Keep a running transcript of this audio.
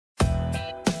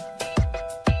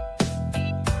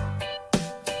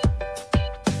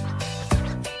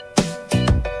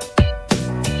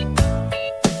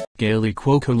Kaley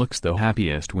Cuoco looks the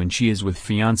happiest when she is with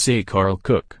fiancé Karl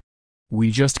Cook. We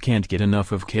just can't get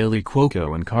enough of Kaley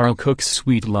Cuoco and Karl Cook's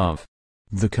sweet love.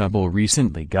 The couple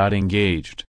recently got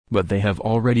engaged, but they have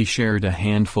already shared a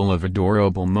handful of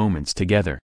adorable moments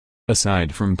together.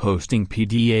 Aside from posting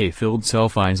PDA-filled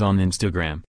selfies on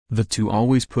Instagram, the two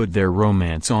always put their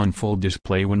romance on full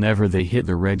display whenever they hit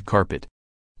the red carpet.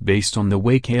 Based on the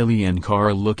way Kaley and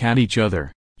Karl look at each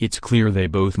other, it's clear they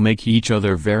both make each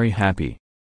other very happy.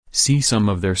 See some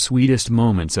of their sweetest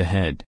moments ahead.